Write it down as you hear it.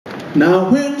Now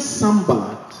when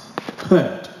Sanballat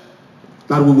heard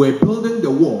that we were building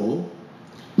the wall,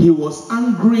 he was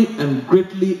angry and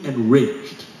greatly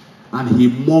enraged, and he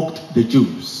mocked the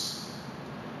Jews.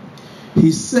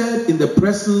 He said in the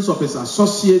presence of his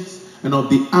associates and of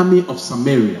the army of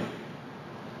Samaria,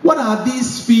 "What are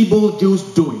these feeble Jews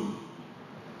doing?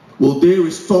 Will they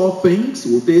restore things?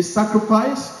 Will they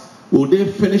sacrifice? Will they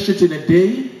finish it in a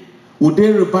day? Will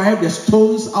they revive the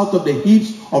stones out of the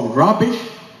heaps of rubbish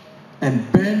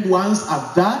and burn ones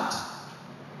at that?"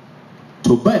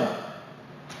 Tobiah,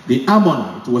 the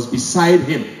Ammonite, was beside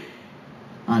him,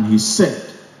 and he said,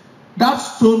 "That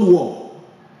stone wall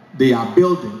they are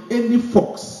building, any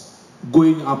fox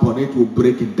going up on it will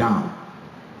break it down.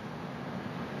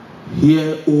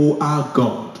 Hear, O our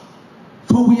God,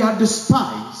 for we are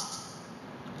despised.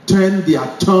 Turn their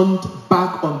tongue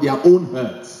back on their own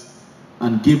herds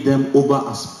and give them over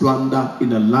as plunder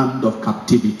in a land of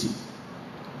captivity.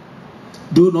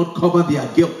 Do not cover their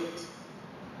guilt,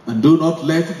 and do not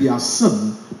let their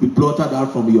sin be blotted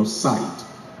out from your sight,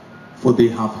 for they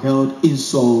have hurled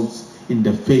insults in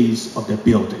the face of the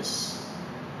builders."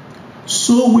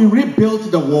 So we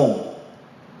rebuilt the wall,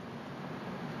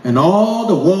 and all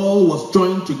the wall was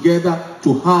joined together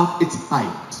to half its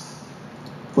height,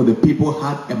 for the people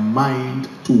had a mind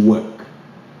to work.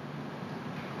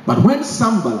 But when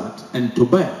Sanballat and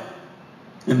Tobiah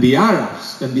and the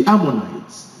Arabs and the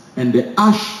Ammonites and the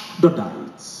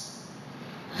Ashdodites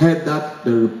heard that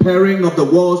the repairing of the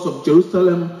walls of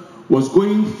Jerusalem was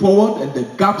going forward and the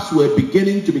gaps were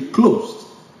beginning to be closed,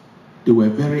 they were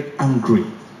very angry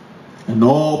and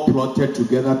all plotted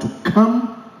together to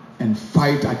come and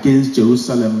fight against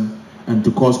Jerusalem and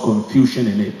to cause confusion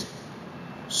in it.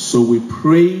 So we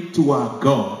prayed to our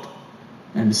God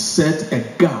and set a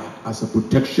guard as a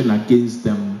protection against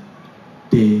them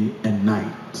day and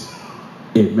night.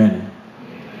 Amen.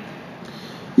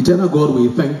 Eternal God, we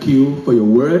thank you for your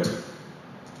word.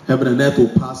 Heaven and earth will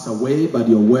pass away, but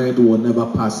your word will never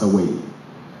pass away.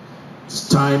 It's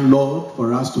time, Lord,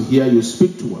 for us to hear you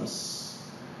speak to us.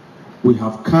 We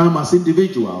have come as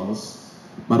individuals,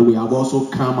 but we have also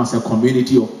come as a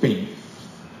community of faith.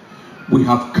 We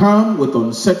have come with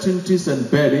uncertainties and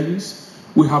burdens.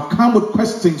 We have come with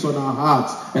questions on our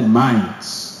hearts and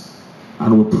minds.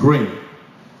 And we pray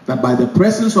that by the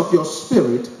presence of your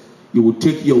Spirit, you will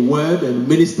take your word and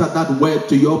minister that word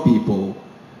to your people.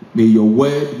 May your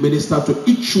word minister to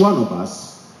each one of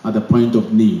us at the point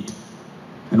of need.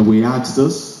 And we ask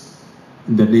this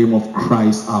in the name of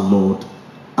Christ our Lord.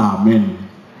 Amen.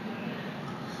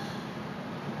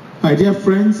 My dear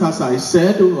friends, as I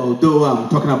said, although I'm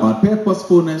talking about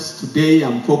purposefulness, today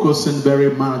I'm focusing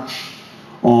very much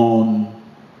on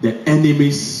the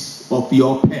enemies of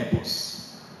your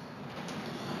purpose.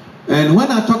 And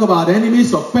when I talk about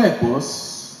enemies of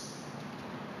purpose,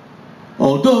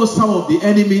 although some of the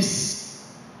enemies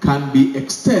can be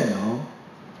external,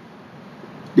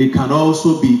 they can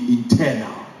also be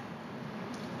internal.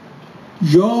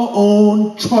 Your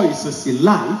own choices in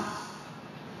life,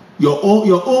 your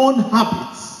own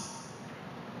habits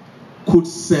could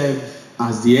serve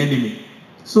as the enemy.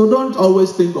 So don't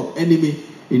always think of enemy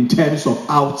in terms of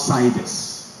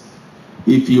outsiders.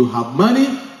 If you have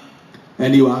money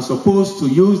and you are supposed to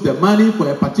use the money for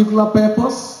a particular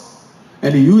purpose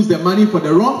and you use the money for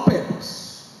the wrong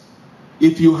purpose,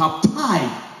 if you have time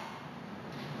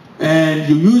and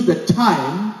you use the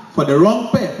time for the wrong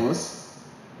purpose,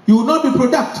 you will not be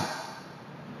productive.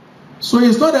 So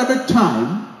it's not every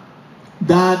time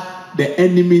that the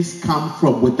enemies come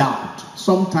from without.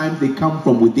 Sometimes they come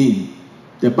from within.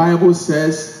 The Bible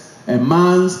says a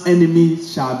man's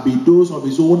enemies shall be those of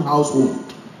his own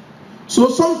household. So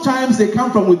sometimes they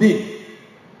come from within.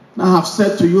 Now I have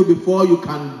said to you before, you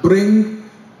can bring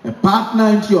a partner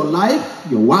into your life,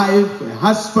 your wife, a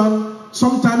husband,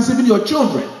 sometimes even your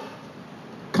children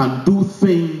can do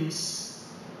things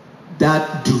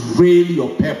that derail your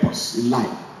purpose in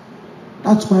life.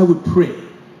 That's why we pray.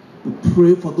 We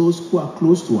pray for those who are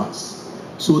close to us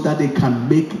so that they can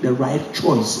make the right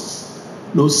choices.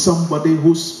 Know somebody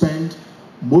who spent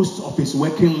most of his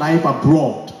working life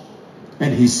abroad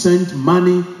and he sent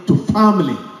money to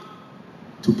family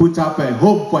to put up a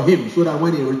home for him so that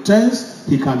when he returns,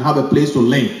 he can have a place to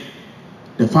live.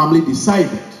 The family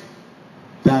decided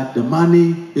that the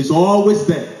money is always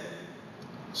there.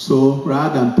 So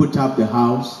rather than put up the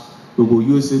house, we will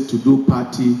use it to do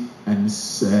party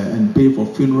and pay for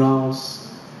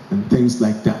funerals and things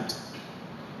like that.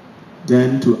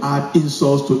 Then to add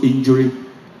insults to injury,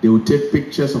 they will take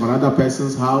pictures of another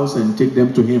person's house and take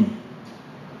them to him.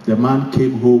 The man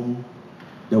came home,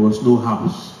 there was no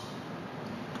house.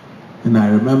 And I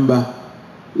remember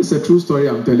It's a true story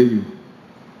I'm telling you.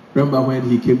 Remember when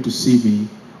he came to see me,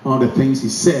 one of the things he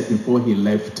said before he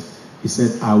left, he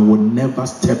said, I will never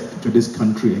step to this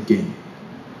country again.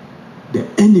 The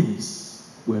enemies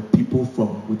were people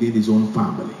from within his own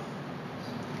family.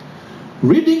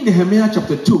 Reading Nehemiah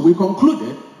chapter 2, we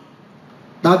concluded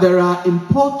that there are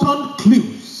important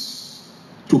clues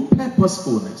to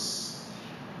purposefulness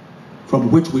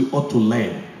from which we ought to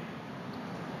learn.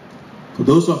 For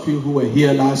those of you who were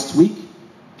here last week,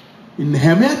 in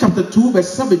Nehemiah chapter 2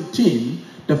 verse 17,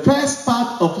 the first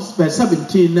part of verse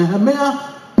 17, Nehemiah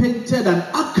painted an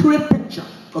accurate picture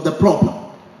of the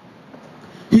problem.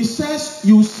 He says,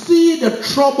 you see the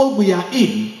trouble we are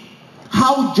in,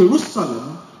 how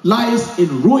Jerusalem lies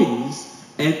in ruins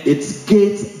and its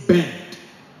gates burned.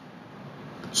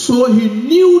 So he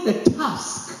knew the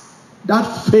task that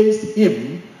faced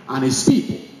him and his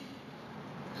people.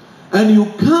 And you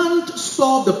can't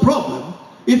solve the problem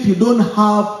if you don't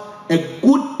have a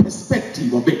good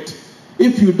perspective of it.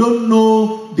 If you don't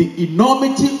know the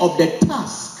enormity of the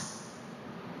task,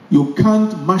 you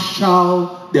can't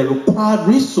marshal the required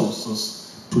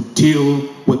resources to deal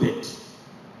with it.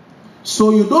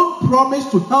 So you don't promise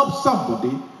to help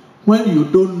somebody when you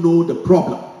don't know the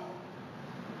problem.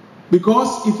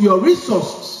 Because if your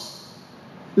resources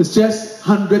is just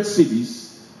 100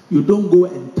 cities, you don't go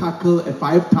and tackle a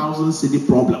 5,000 city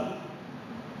problem.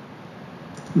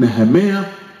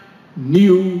 Nehemiah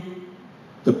knew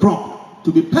the problem.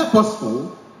 To be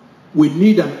purposeful, we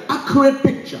need an accurate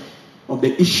picture of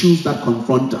the issues that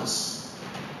confront us.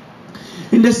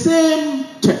 In the same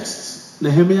text,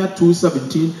 Nehemiah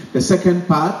 2:17, the second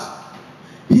part,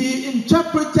 he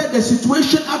interpreted the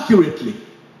situation accurately.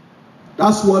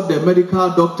 That's what the medical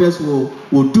doctors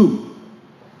will do.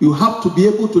 You have to be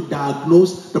able to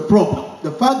diagnose the problem.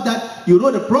 The fact that you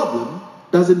know the problem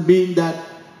doesn't mean that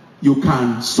you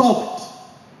can solve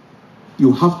it.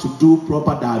 You have to do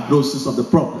proper diagnosis of the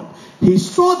problem. He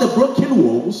saw the broken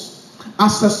walls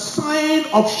as a sign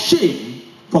of shame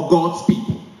for God's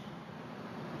people.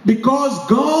 Because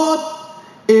God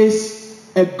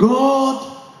is a God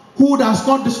who does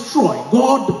not destroy.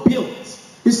 God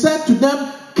builds. He said to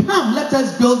them, come, let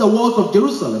us build the walls of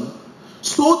Jerusalem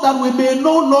so that we may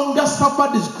no longer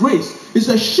suffer disgrace. It's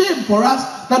a shame for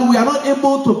us that we are not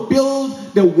able to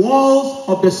build the walls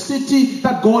of the city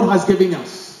that God has given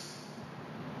us.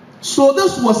 So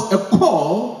this was a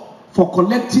call for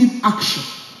collective action.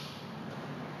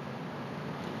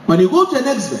 When you go to the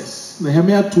next verse,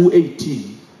 Nehemiah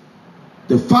 2:18,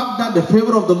 the fact that the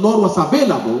favor of the Lord was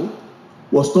available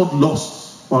was not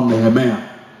lost on Nehemiah.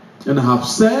 And I have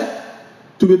said,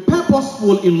 to be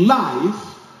purposeful in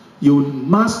life, you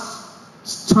must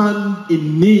stand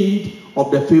in need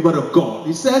of the favor of God.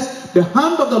 He says, the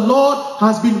hand of the Lord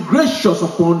has been gracious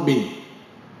upon me.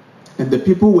 And the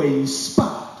people were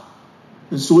inspired.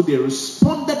 And so they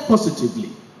responded positively.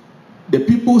 The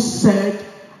people said,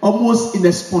 almost in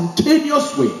a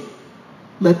spontaneous way,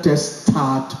 let us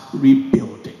start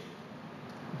rebuilding.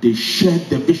 They shared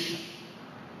the vision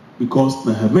because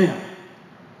Nehemiah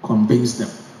convinced them.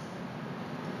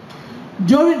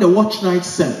 During the watch night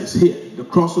service here, the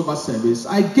crossover service,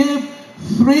 I gave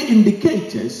 3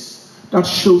 indicators that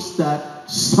shows that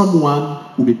someone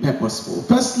will be purposeful.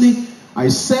 Firstly, I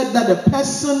said that the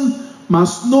person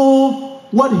must know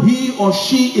what he or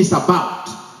she is about.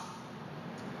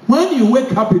 When you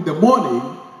wake up in the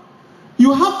morning,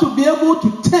 you have to be able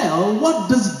to tell what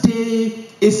this day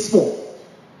is for.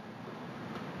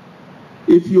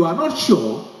 If you are not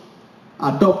sure,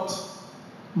 adopt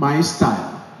my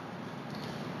style.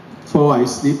 Before I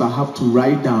sleep, I have to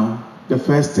write down the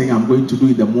first thing I'm going to do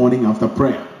in the morning after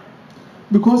prayer.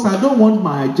 Because I don't want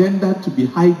my agenda to be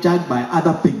hijacked by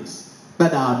other things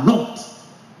that are not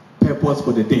purpose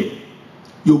for the day.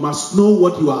 You must know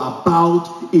what you are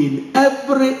about in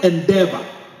every endeavor.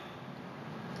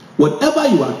 Whatever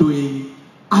you are doing,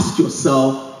 ask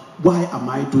yourself, why am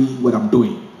I doing what I'm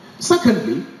doing?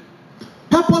 Secondly,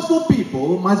 purposeful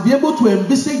people must be able to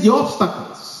envisage the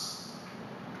obstacles.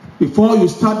 Before you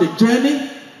start the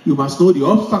journey, you must know the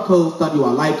obstacles that you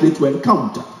are likely to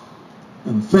encounter.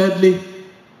 And thirdly,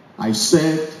 I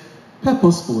said,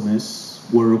 purposefulness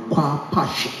will require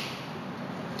passion.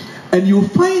 And you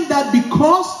find that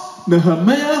because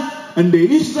Nehemiah and the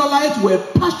Israelites were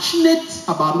passionate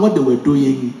about what they were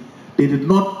doing, they did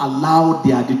not allow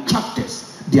their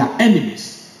detractors, their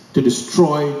enemies, to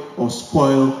destroy or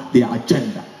spoil their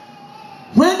agenda.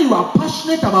 When you are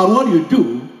passionate about what you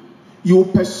do, you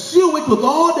pursue it with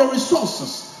all the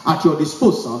resources at your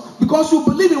disposal because you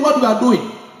believe in what you are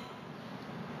doing.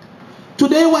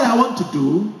 Today, what I want to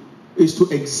do is to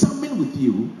examine with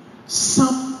you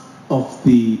some of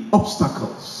the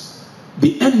obstacles,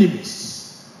 the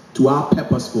enemies to our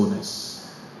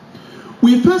purposefulness.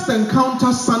 We first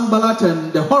encounter Sanballat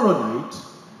and the Horonite,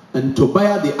 and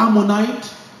Tobiah the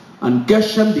Ammonite, and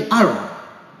Geshem the Arab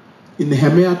in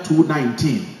Nehemiah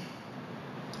 2:19.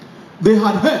 They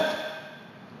had heard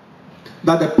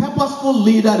that the purposeful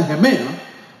leader Nehemiah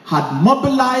had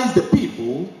mobilized the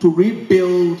people to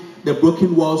rebuild the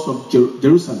broken walls of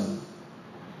Jerusalem.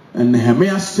 And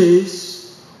Nehemiah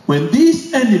says, when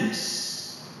these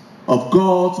enemies of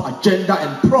God's agenda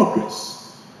and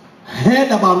progress heard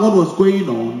about what was going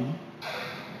on,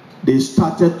 they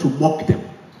started to mock them.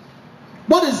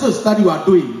 What is this that you are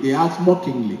doing? They asked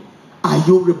mockingly. Are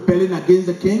you rebelling against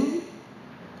the king?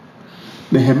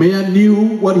 Nehemiah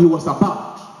knew what he was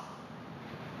about.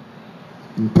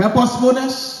 In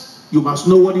purposefulness, you must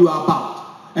know what you are about.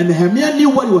 And Nehemiah knew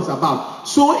what he was about.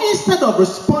 So instead of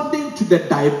responding to the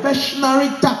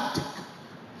diversionary tactic,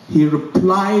 he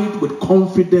replied with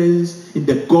confidence in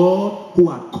the God who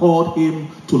had called him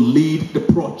to lead the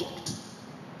project.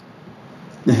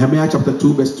 Nehemiah chapter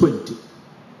 2 verse 20.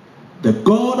 The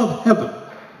God of heaven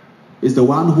is the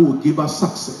one who will give us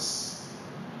success,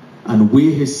 and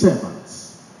we, his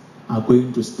servants, are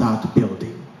going to start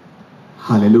building.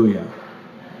 Hallelujah.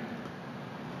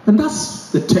 And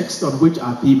that's the text on which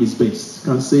our theme is based.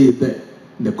 You can see it there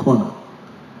in the corner.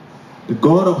 The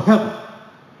God of heaven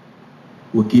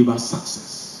will give us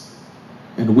success,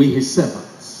 and we, his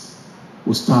servants,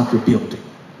 will start rebuilding.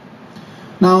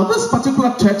 Now, this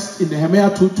particular text in Nehemiah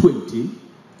 2:20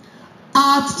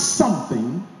 adds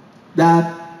something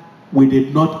that we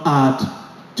did not add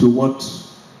to what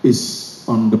is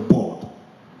on the board.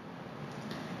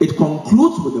 It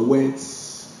concludes with the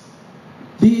words,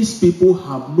 these people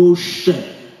have no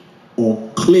share or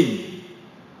claim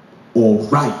or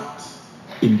right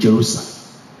in Jerusalem.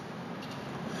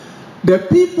 The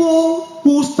people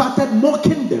who started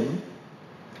mocking them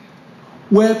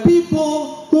were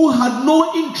people who had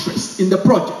no interest in the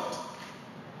project.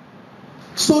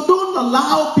 So don't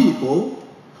allow people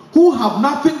who have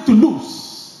nothing to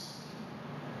lose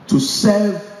to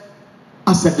serve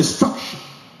as a distraction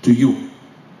to you.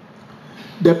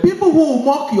 The people who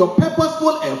mock your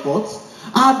purposeful efforts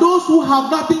are those who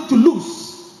have nothing to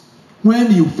lose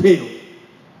when you fail.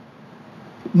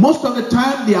 Most of the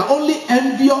time, they are only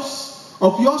envious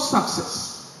of your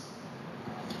success,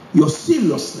 your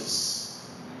seriousness,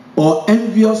 or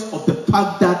envious of the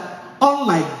fact that,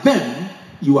 unlike them,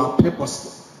 you are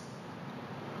purposeful.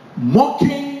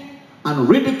 Mocking and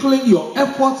ridiculing your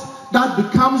efforts, that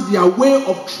becomes their way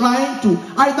of trying to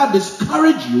either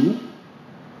discourage you,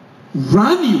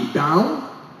 run you down,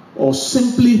 or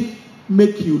simply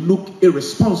make you look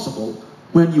irresponsible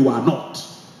when you are not.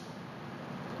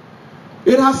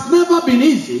 It has never been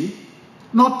easy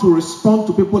not to respond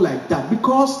to people like that,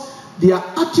 because their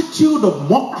attitude of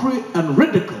mockery and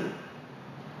ridicule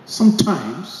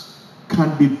sometimes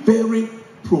can be very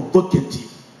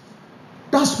provocative.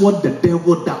 That's what the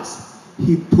devil does.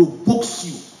 He provokes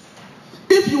you.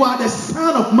 If you are the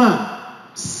Son of Man,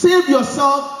 save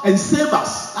yourself and save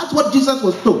us. That's what Jesus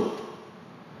was told.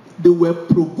 They were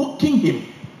provoking him.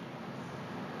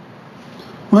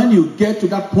 When you get to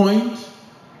that point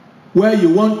where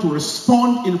you want to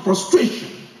respond in frustration,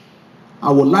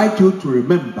 I would like you to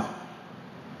remember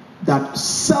that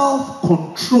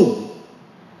self-control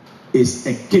is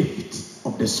a gift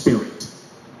of the Spirit.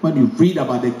 When you read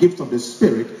about the gift of the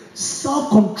Spirit,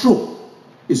 self-control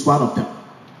is one of them.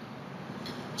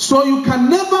 So you can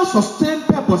never sustain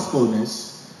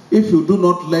purposefulness if you do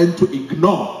not learn to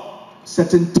ignore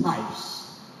certain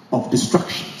types of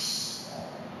distractions.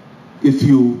 If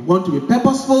you want to be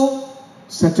purposeful,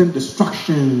 certain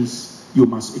distractions you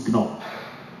must ignore.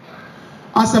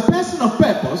 As a person of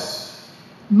purpose,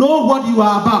 know what you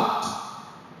are about.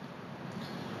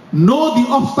 Know the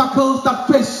obstacles that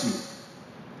face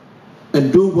you,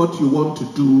 and do what you want to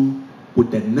do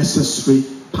with the necessary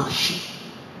passion.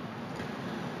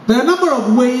 There are a number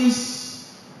of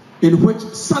ways in which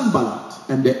Sanballat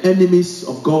and the enemies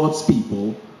of God's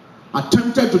people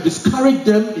attempted to discourage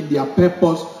them in their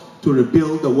purpose to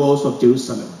rebuild the walls of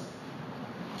Jerusalem.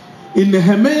 In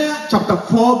Nehemiah chapter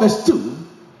 4 verse 2,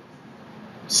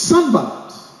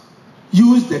 Sanballat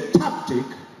used the tactic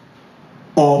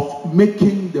of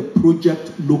making the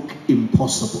project look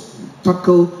impossible. You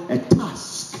tackle a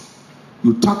task,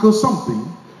 you tackle something,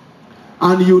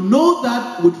 and you know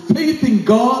that with faith in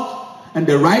God and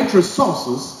the right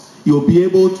resources, you'll be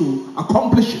able to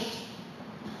accomplish it.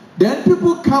 Then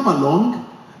people come along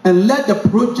and let the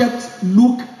project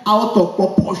look out of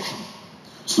proportion.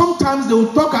 Sometimes they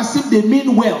will talk as if they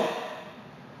mean well.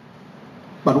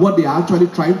 But what they are actually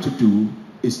trying to do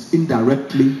is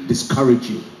indirectly discourage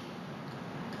you.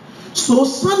 So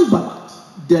Sanballat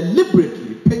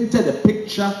deliberately painted a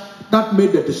picture that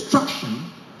made the destruction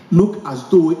look as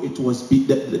though it was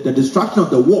the destruction of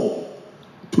the wall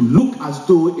to look as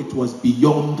though it was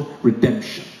beyond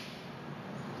redemption.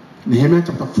 Nehemiah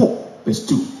chapter 4, verse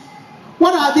 2.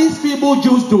 What are these feeble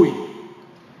Jews doing?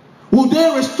 Will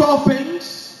they restore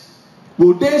things?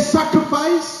 Will they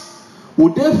sacrifice?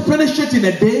 Will they finish it in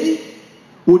a day?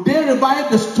 Will they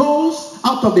revive the stones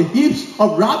out of the heaps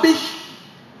of rubbish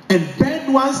and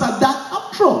burn ones at that?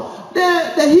 After all,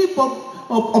 the heap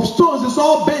of stones is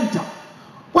all bent up.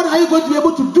 What are you going to be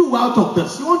able to do out of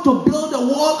this? You want to build a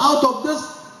wall out of this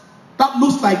that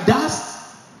looks like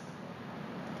dust?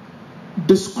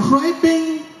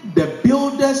 Describing the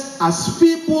builders as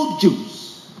feeble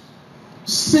Jews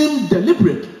seemed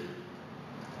deliberately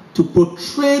to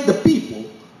portray the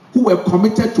people who were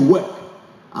committed to work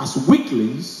as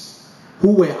weaklings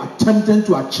who were attempting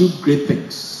to achieve great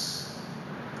things.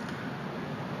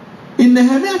 In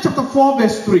Nehemiah chapter 4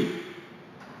 verse 3,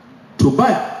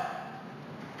 Tobiah,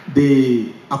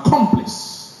 the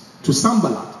accomplice to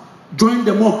Sanballat, joined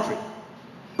the mockery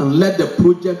and let the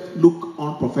project look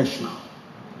unprofessional.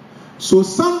 So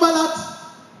Sanballat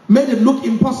made it look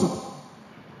impossible.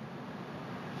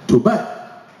 Tobiah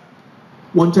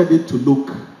wanted it to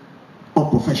look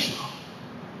unprofessional.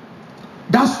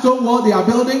 That stone wall they are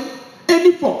building,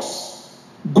 any fox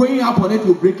going up on it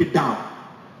will break it down.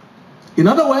 In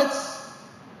other words,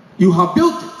 you have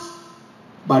built it,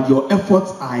 but your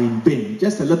efforts are in vain.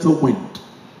 Just a little wind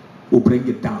will bring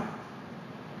it down.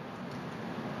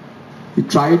 He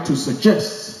tried to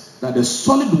suggest that a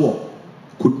solid wall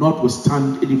could not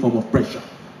withstand any form of pressure.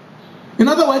 In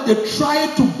other words, they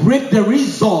tried to break the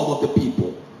resolve of the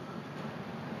people.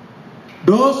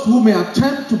 Those who may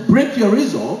attempt to break your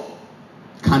resolve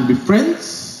can be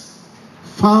friends,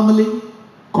 family,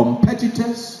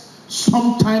 competitors,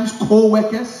 sometimes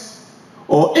co-workers,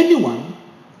 or anyone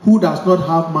who does not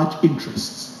have much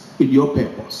interest in your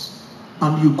purpose.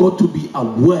 And you've got to be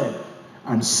aware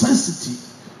and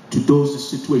sensitive to those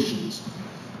situations.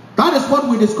 That is what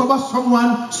we discover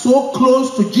someone so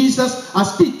close to Jesus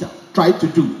as Peter tried to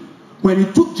do. When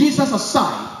he took Jesus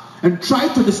aside and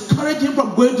tried to discourage him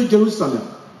from going to Jerusalem,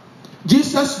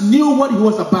 Jesus knew what he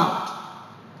was about.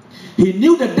 He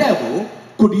knew the devil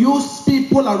could use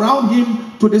people around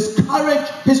him to discourage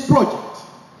his project.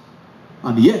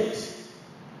 And yet,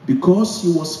 because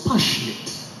he was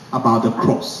passionate about the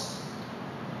cross,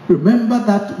 remember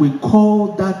that we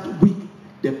call that week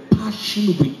the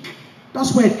Passion Week.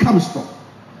 That's where it comes from.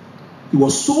 He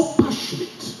was so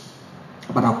passionate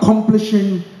about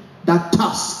accomplishing that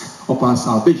task of our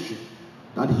salvation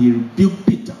that he rebuked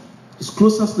Peter, his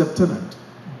closest lieutenant.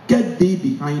 Get thee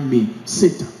behind me,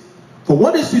 Satan. For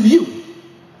what is in you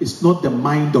is not the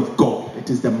mind of God, it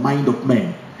is the mind of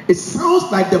man. It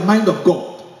sounds like the mind of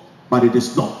God, but it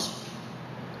is not.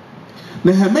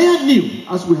 Nehemiah knew,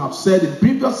 as we have said in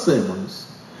previous sermons,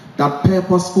 that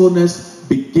purposefulness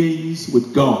begins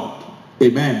with God.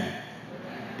 Amen.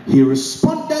 He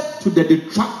responded to the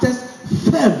detractors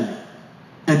firmly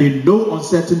and in no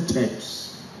uncertain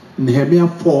terms. Nehemiah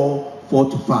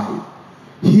 4:4-5.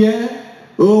 Hear,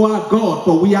 O our God,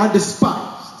 for we are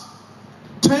despised.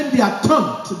 Turn their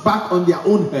tongues back on their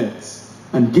own heads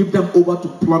and give them over to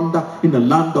plunder in the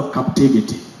land of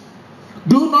captivity.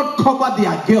 Do not cover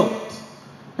their guilt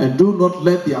and do not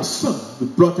let their sin be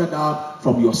blotted out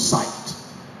from your sight.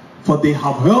 For they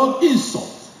have hurled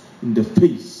insults in the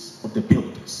face of the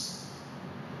builders.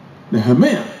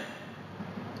 Nehemiah,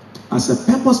 as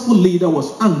a purposeful leader,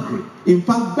 was angry, in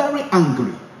fact very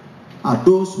angry, at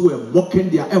those who were mocking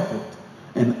their effort,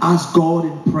 and asked God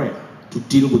in prayer to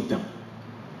deal with them.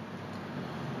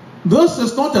 This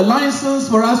is not a license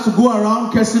for us to go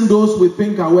around cursing those we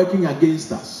think are working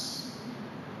against us.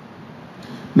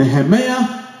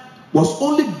 Nehemiah was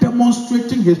only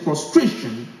demonstrating his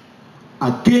frustration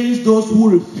against those who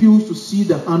refused to see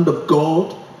the hand of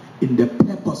God in the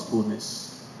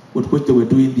purposefulness with which they were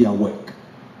doing their work.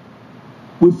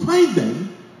 We find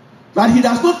then that he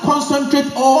does not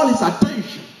concentrate all his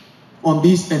attention on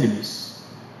these enemies.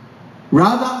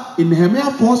 Rather, in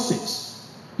Nehemiah 4:6,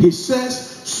 he says,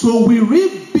 so we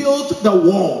rebuilt the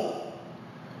wall,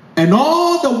 and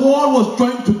all the wall was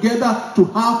joined together to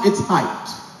half its height.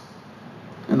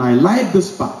 And I like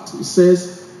this part. It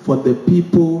says, for the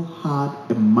people had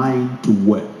a mind to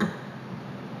work.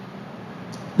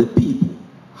 The people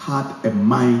had a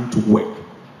mind to work.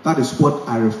 That is what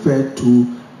I refer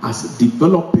to as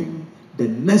developing the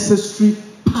necessary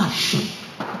passion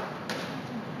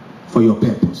for your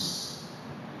purpose.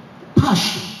 Passion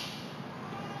passion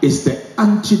is the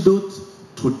antidote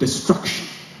to distraction.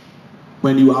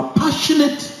 When you are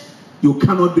passionate, you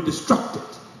cannot be distracted.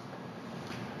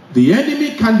 The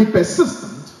enemy can be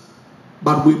persistent,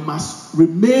 but we must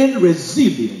remain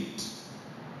resilient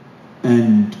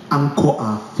and anchor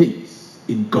our faith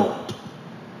in God.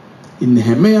 In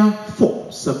Nehemiah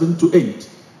 4:7-8,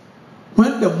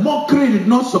 when the mockery did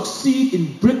not succeed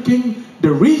in breaking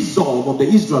the resolve of the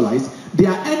Israelites,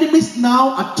 their enemies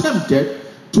now attempted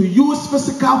to use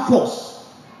physical force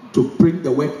to bring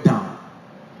the work down.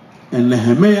 And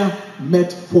Nehemiah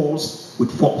met force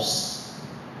with force.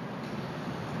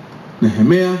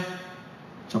 Nehemiah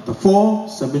chapter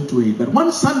 4:7-8. But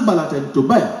when Sanballat and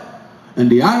Tobiah and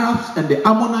the Arabs and the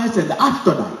Ammonites and the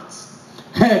Ashdodites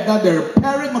heard that the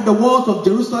repairing of the walls of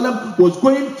Jerusalem was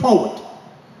going forward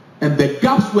and the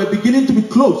gaps were beginning to be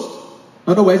closed,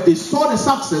 in other words, they saw the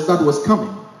success that was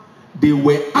coming, they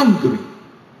were angry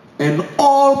and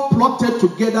all plotted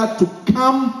together to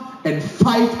come and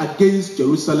fight against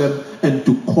Jerusalem and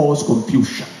to cause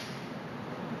confusion.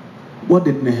 What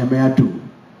did Nehemiah do?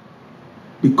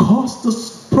 Because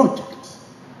this project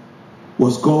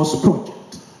was God's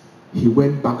project, he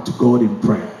went back to God in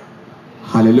prayer.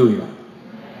 Hallelujah.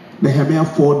 Nehemiah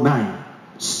 4:9.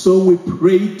 So we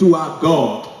prayed to our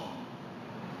God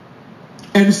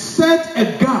and set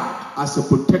a guard as a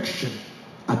protection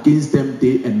against them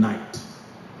day and night.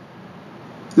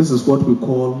 This is what we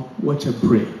call watch and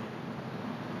pray.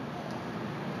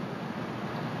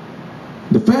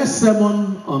 The first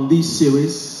sermon on this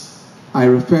series, I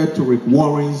refer to Rick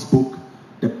Warren's book,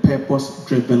 The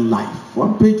Purpose-Driven Life.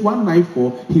 On page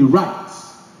 194, he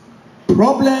writes,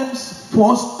 problems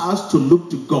force us to look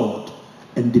to God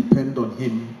and depend on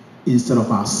him instead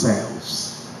of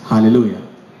ourselves. Hallelujah.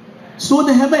 So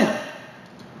Nehemiah,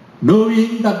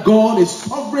 knowing that God is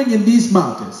sovereign in these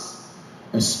matters,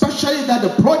 especially that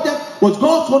the project was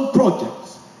God's own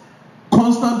project,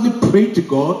 constantly prayed to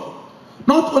God,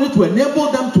 not only to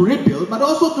enable them to rebuild, but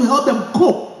also to help them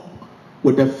cope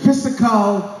with the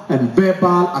physical and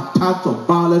verbal attacks of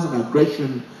violence and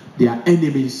aggression their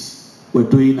enemies were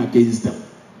doing against them.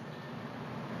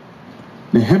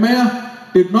 Nehemiah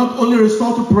did not only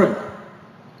resort to prayer,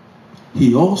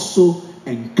 he also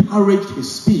encouraged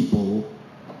his people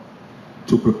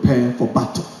to prepare for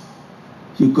battle.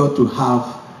 You got to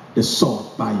have the sword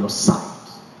by your side.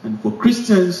 And for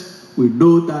Christians, we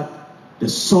know that the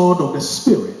sword of the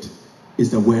Spirit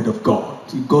is the word of God.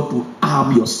 You got to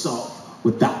arm yourself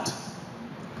with that.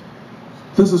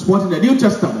 This is what in the New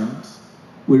Testament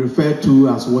we refer to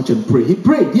as watch and pray. He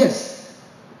prayed, yes,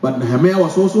 but Nehemiah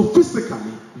was also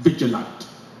physically vigilant.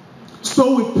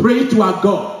 So we pray to our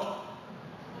God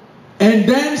and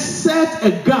then set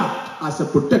a guard as a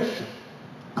protection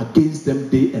against them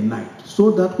day and night, so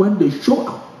that when they show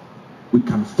up, we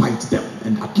can fight them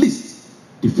and at least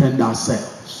defend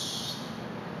ourselves.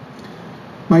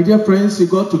 My dear friends, you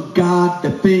got to guard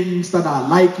the things that are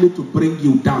likely to bring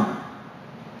you down.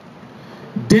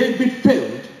 David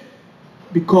failed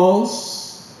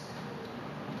because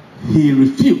he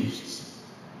refused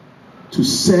to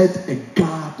set a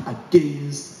guard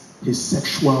against his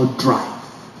sexual drive.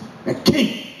 A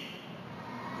king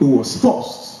who was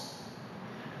forced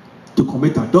to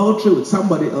commit adultery with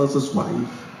somebody else's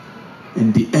wife,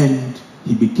 in the end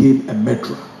he became a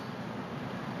murderer.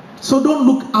 So don't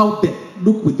look out there,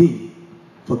 look within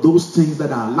for those things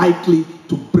that are likely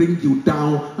to bring you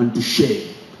down and to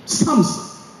shame. Samson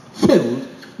failed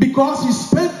because he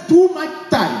spent too much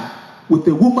time with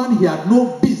a woman he had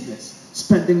no business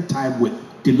spending time with,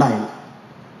 Delilah.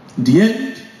 In the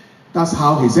end, that's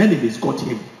how his enemies got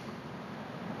him.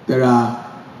 There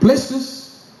are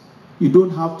places you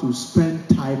don't have to spend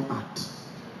time at.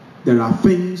 There are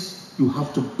things you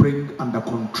have to bring under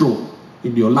control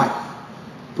in your life.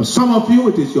 For some of you,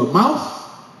 it is your mouth.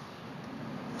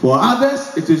 For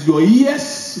others, it is your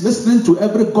ears, listening to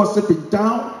every gossip in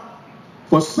town.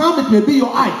 For some, it may be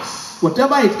your eyes.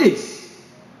 Whatever it is,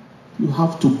 you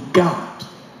have to guard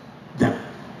them.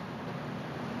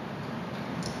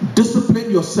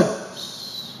 Discipline yourselves.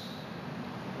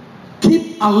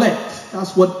 Keep alert.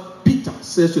 That's what Peter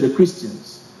says to the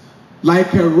Christians.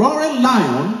 Like a roaring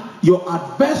lion, your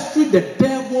adversary, the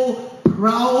devil,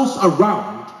 prowls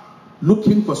around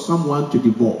looking for someone to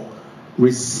devour.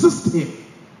 Resist him,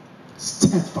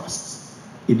 steadfast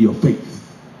in your faith.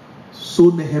 So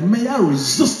Nehemiah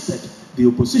resisted the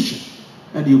opposition,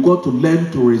 and you got to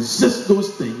learn to resist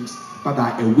those things that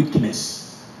are a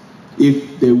weakness.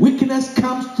 If the weakness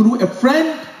comes through a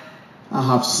friend, I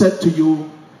have said to you,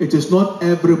 it is not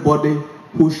everybody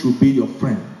who should be your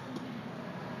friend.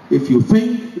 If you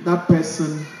think that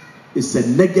person is a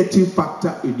negative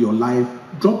factor in your life,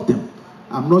 drop them.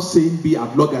 I'm not saying be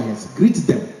at loggerheads, greet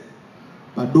them,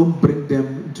 but don't bring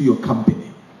them into your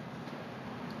company.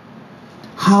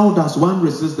 How does one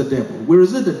resist the devil? We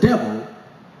resist the devil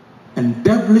and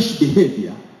devilish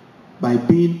behavior by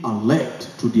being alert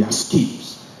to their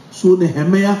schemes. So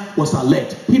Nehemiah was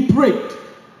alert. He prayed,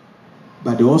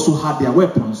 but they also had their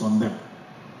weapons on them.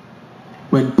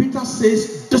 When Peter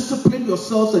says, discipline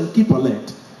yourselves and keep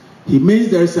alert, he means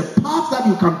there is a part that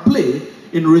you can play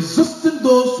in resisting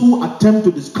those who attempt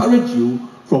to discourage you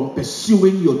from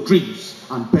pursuing your dreams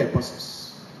and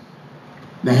purposes.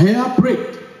 Nehemiah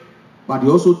prayed, but he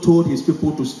also told his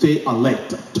people to stay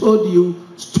alert. I told you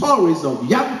stories of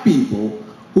young people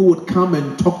who would come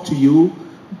and talk to you,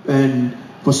 and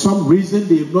for some reason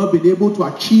they've not been able to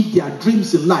achieve their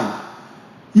dreams in life.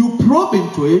 You probe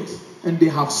into it, and they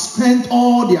have spent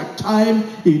all their time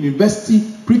in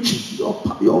university preaching.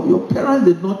 Your parents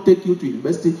did not take you to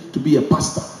university to be a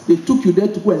pastor. They took you there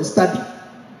to go and study.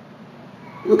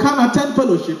 You can attend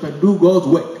fellowship and do God's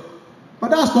work, but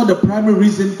that's not the primary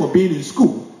reason for being in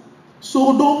school.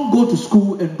 So don't go to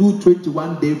school and do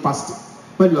 21-day fasting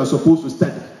when you are supposed to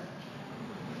study.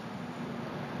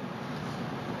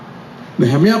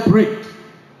 Nehemiah prayed,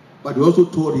 but he also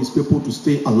told his people to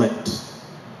stay alert.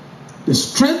 The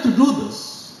strength to do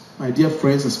this, my dear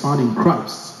friends, is found in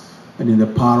Christ and in the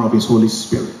power of his Holy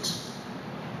Spirit.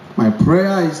 My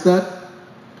prayer is that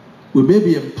we may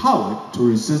be empowered to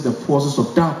resist the forces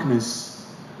of darkness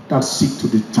that seek to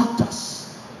detract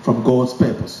us from God's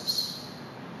purposes.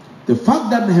 The fact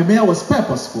that Nehemiah was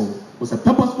purposeful, was a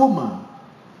purposeful man,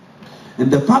 and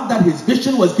the fact that his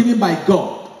vision was given by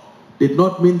God did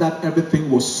not mean that everything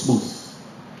was smooth.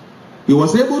 He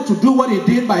was able to do what he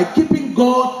did by keeping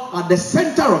God at the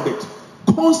center of it,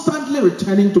 constantly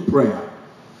returning to prayer,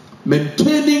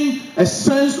 maintaining a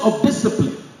sense of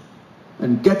discipline,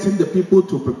 and getting the people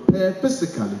to prepare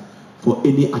physically for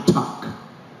any attack.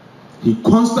 He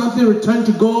constantly returned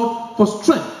to God for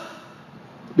strength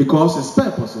because his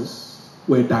purposes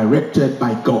were directed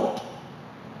by God.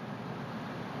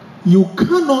 You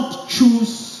cannot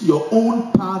choose your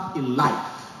own path in life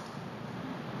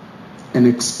and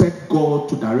expect God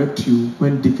to direct you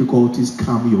when difficulties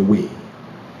come your way.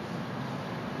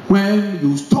 When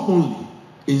you stubbornly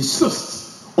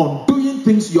insist on doing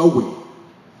things your way,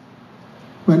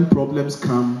 when problems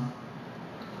come,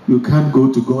 you can't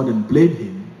go to God and blame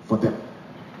him for them.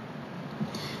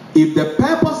 If the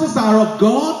purposes are of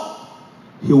God,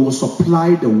 he will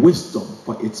supply the wisdom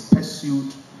for its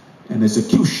pursuit and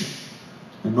execution,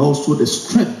 and also the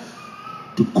strength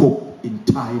to cope in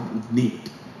time of need.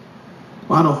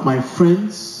 One of my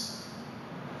friends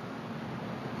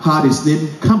had his name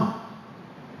come up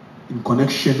in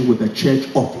connection with the church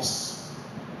office.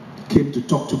 He came to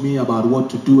talk to me about what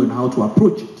to do and how to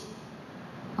approach it.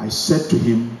 I said to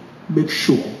him, make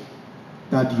sure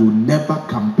that you never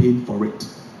campaign for it.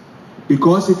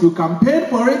 Because if you campaign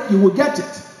for it, you will get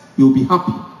it. You'll be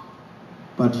happy.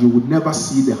 But you will never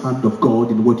see the hand of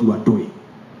God in what you are doing.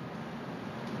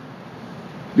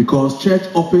 Because church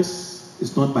office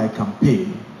is not by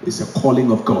campaign, it's a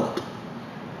calling of God.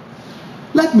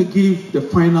 Let me give the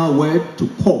final word to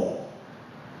Paul,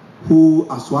 who,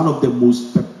 as one of the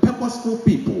most purposeful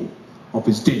people of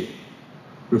his day,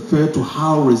 referred to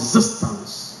how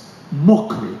resistance,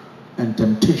 mockery, and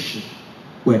temptation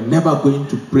were never going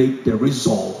to break the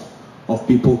resolve of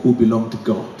people who belong to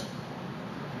God.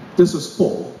 This is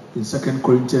Paul in 2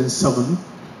 Corinthians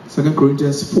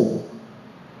 4,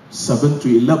 7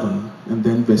 to 11, and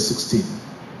then verse 16.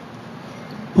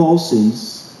 Paul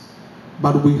says,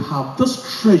 but we have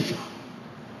this treasure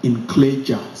in clay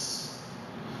jars,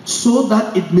 so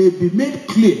that it may be made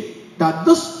clear that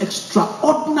this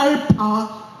extraordinary power,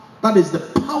 that is the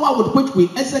power with which we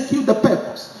execute the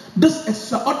purpose, this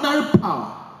extraordinary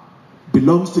power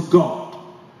belongs to God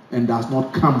and does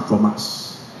not come from us.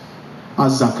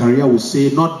 As Zechariah would say,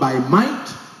 not by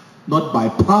might, not by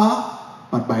power,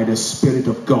 but by the Spirit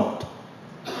of God.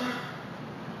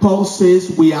 Paul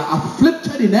says we are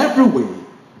afflicted in every way,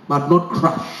 but not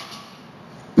crushed,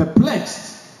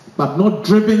 perplexed, but not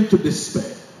driven to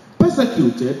despair,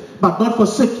 persecuted, but not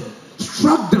forsaken,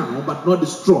 struck down, but not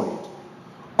destroyed,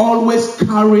 always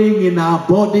carrying in our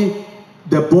body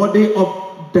the body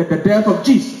of the death of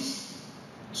Jesus,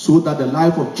 so that the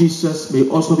life of Jesus may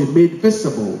also be made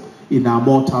visible in our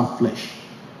mortal flesh.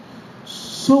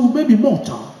 So we may be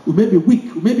mortal, we may be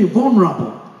weak, we may be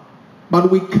vulnerable,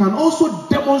 but we can also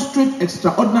demonstrate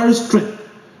extraordinary strength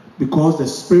because the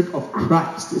Spirit of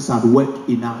Christ is at work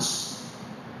in us.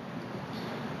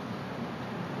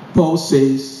 Paul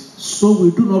says, so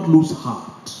we do not lose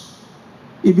heart.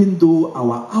 even though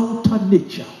our outer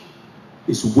nature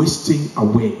is wasting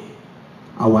away,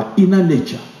 our inner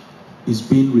nature is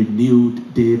being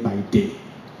renewed day by day.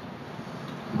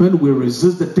 When we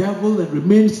resist the devil and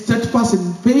remain steadfast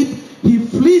in faith, he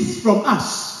flees from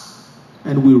us,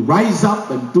 and we rise up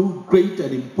and do great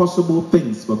and impossible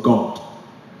things for God,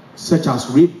 such as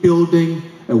rebuilding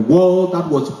a wall that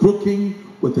was broken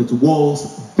with its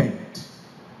walls bent.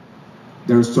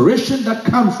 The restoration that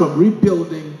comes from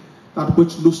rebuilding that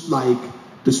which looks like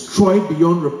destroyed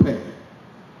beyond repair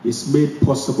is made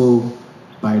possible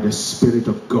by the Spirit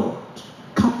of God,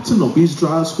 Captain of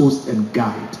Israel's host and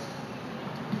guide.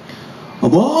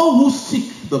 Of all who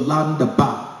seek the land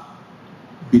above,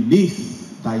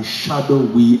 beneath thy shadow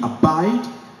we abide,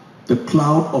 the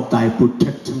cloud of thy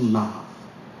protecting love.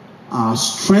 Our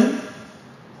strength,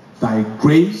 thy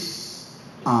grace,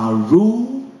 our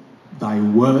rule, thy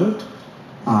word,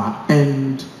 our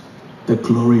end, the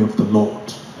glory of the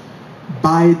Lord.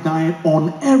 By thine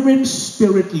unerring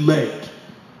spirit led.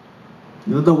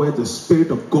 In other words, the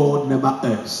Spirit of God never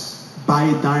errs.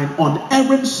 By thine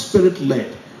unerring spirit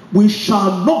led, we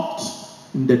shall not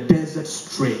in the desert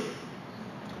stray.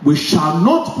 We shall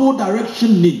not for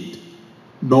direction need,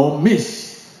 nor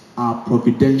miss our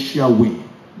providential way.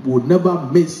 We will never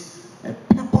miss a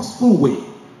purposeful way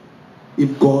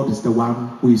if God is the one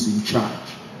who is in charge.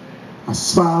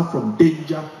 As far from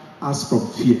danger as from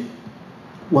fear,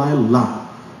 while love,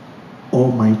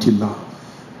 almighty love,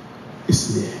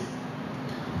 is near.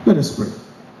 Let us pray.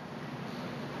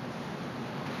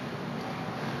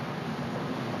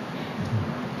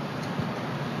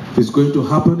 If it's going to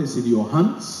happen, it's in your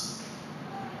hands.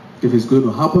 If it's going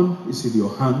to happen, it's in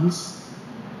your hands.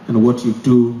 And what you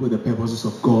do with the purposes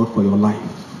of God for your life.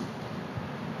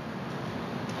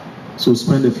 So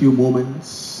spend a few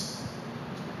moments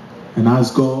and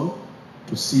ask God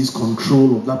to seize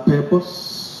control of that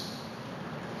purpose.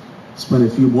 Spend a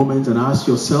few moments and ask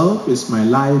yourself, is my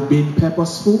life being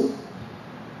purposeful?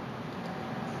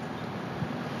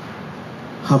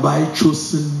 Have I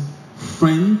chosen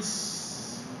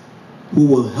friends who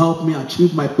will help me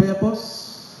achieve my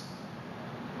purpose?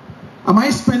 Am I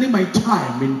spending my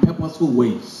time in purposeful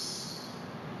ways?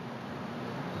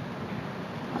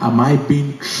 Am I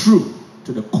being true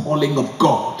to the calling of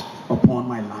God upon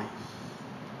my life?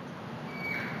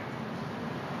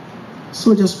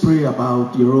 So just pray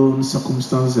about your own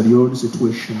circumstance and your own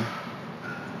situation.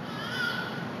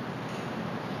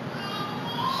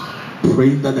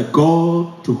 Praying that the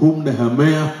God to whom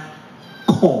Nehemiah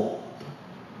called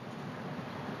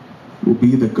will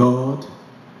be the God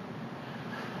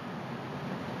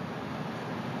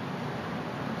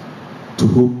to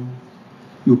whom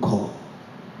you call.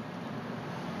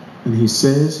 And he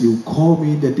says, you call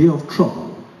me in the day of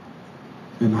trouble,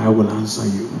 and I will answer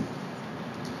you.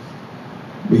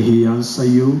 May he answer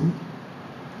you.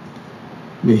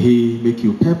 May he make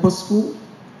you purposeful.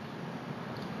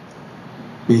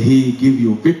 May he give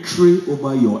you victory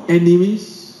over your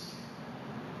enemies.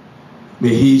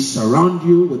 May he surround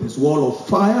you with his wall of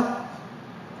fire.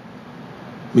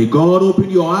 May God open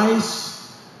your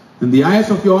eyes and the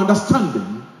eyes of your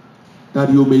understanding, that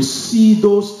you may see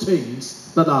those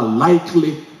things that are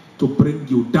likely to bring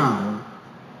you down.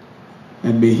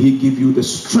 And may he give you the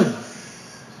strength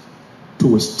to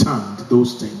withstand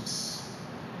those things.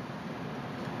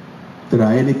 There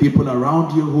are any people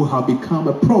around you who have become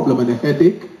a problem and a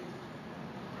headache,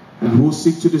 and who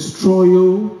seek to destroy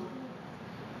you.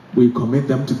 We commit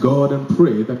them to God and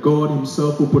pray that God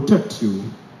himself will protect you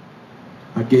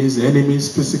against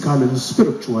enemies, physical and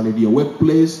spiritual, in your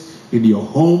workplace, in your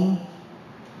home,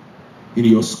 in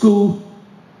your school,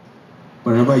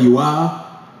 wherever you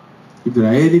are. If there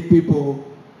are any people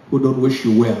who don't wish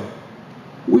you well,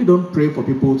 we don't pray for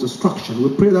people's destruction.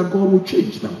 We pray that God will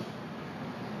change them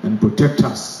and protect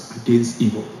us against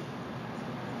evil.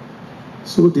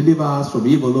 So deliver us from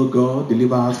evil, O God.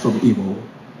 Deliver us from evil.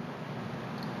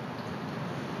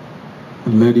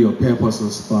 And let your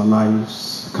purposes for our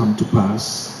lives come to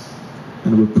pass.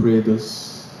 And we pray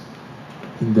this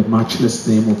in the matchless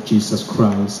name of Jesus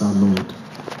Christ, our Lord.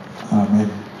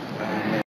 Amen.